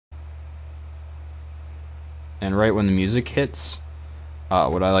and right when the music hits,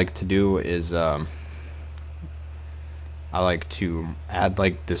 what I like to do is I like to add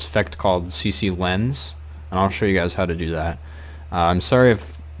like this effect called CC Lens, and I'll show you guys how to do that. I'm sorry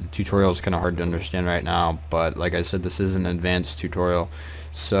if the tutorial is kind of hard to understand right now, but like I said, this is an advanced tutorial.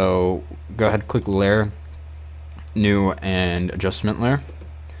 So go ahead, click Layer, New, and Adjustment Layer.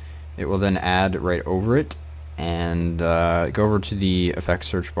 It will then add right over it, and go over to the effects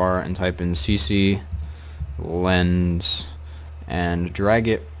search bar and type in CC Lens and drag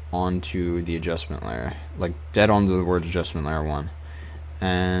it onto the adjustment layer, like dead onto the words adjustment layer 1.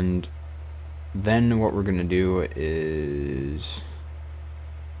 And then what we're gonna do is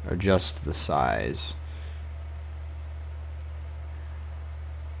adjust the size.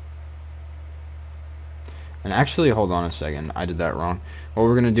 And actually, hold on a second, I did that wrong. What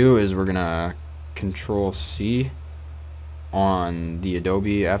we're gonna do is we're gonna Control C on the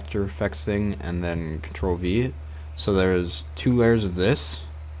Adobe After Effects thing, and then Control V. So there's 2 layers of this,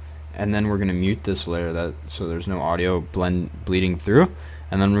 and then we're gonna mute this layer so there's no audio bleeding through,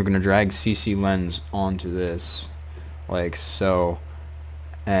 and then we're gonna drag CC Lens onto this like so.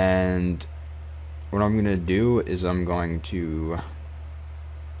 And what I'm gonna do is I'm going to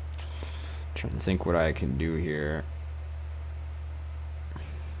trying to think what I can do here.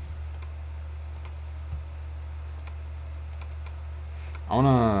 I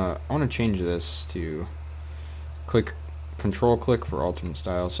wanna change this to Control click for alternate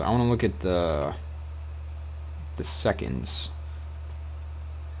style. So I wanna look at the seconds.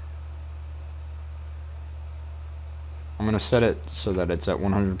 I'm gonna set it so that it's at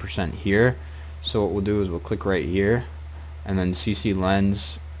 100% here. So what we'll do is we'll click right here, and then CC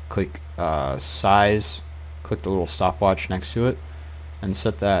Lens, click size, click the little stopwatch next to it, and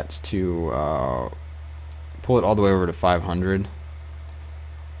set that to pull it all the way over to 500.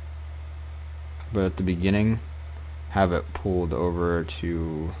 But at the beginning, have it pulled over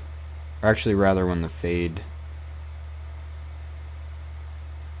to, or actually rather when the fade,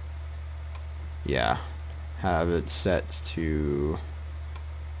 yeah, have it set to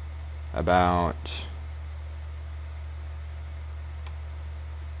about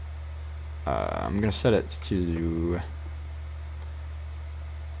I'm gonna set it to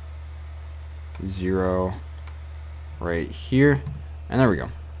 0 right here, and there we go.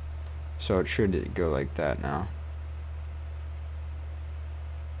 So it should go like that now.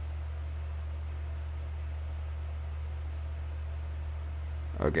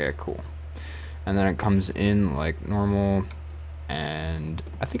 Okay, cool. And then it comes in like normal, and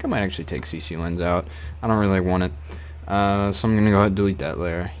I think I might actually take CC Lens out. I don't really want it. So I'm gonna go ahead and delete that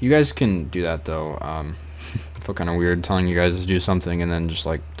layer. You guys can do that though. I feel kind of weird telling you guys to do something and then just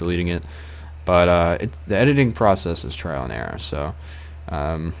like deleting it. But the editing process is trial and error. So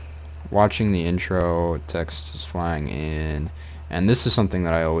watching the intro, text is flying in, and this is something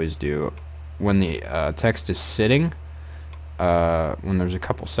that I always do when the text is sitting. When there's a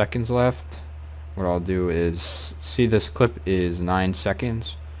couple seconds left, what I'll do is, see this clip is 9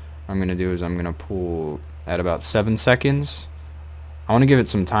 seconds. What I'm gonna do is I'm gonna pull at about 7 seconds. I want to give it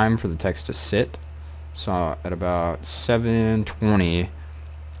some time for the text to sit. So at about 7:20,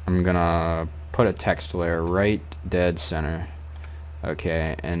 I'm gonna put a text layer right dead center.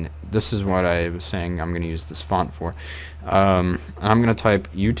 Okay, and this is what I was saying I'm gonna use this font for. I'm gonna type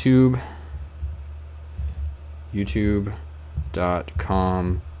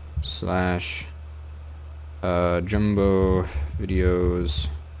youtube.com/jumbo videos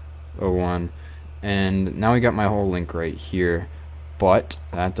 01, and now we got my whole link right here, but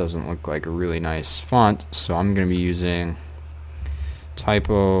that doesn't look like a really nice font, so I'm gonna be using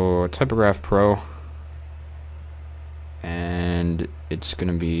Typograph Pro, and it's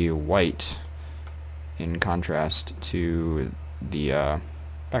gonna be white in contrast to the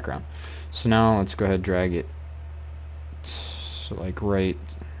background. So now let's go ahead and drag it so like right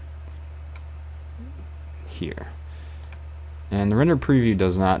here. And the render preview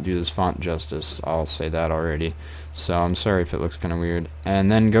does not do this font justice, I'll say that already, so I'm sorry if it looks kind of weird.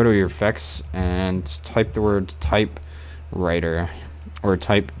 And then go to your effects and type the word typewriter, or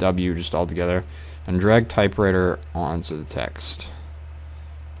type W just all together, and drag typewriter onto the text,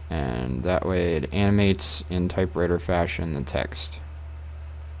 and that way it animates in typewriter fashion the text.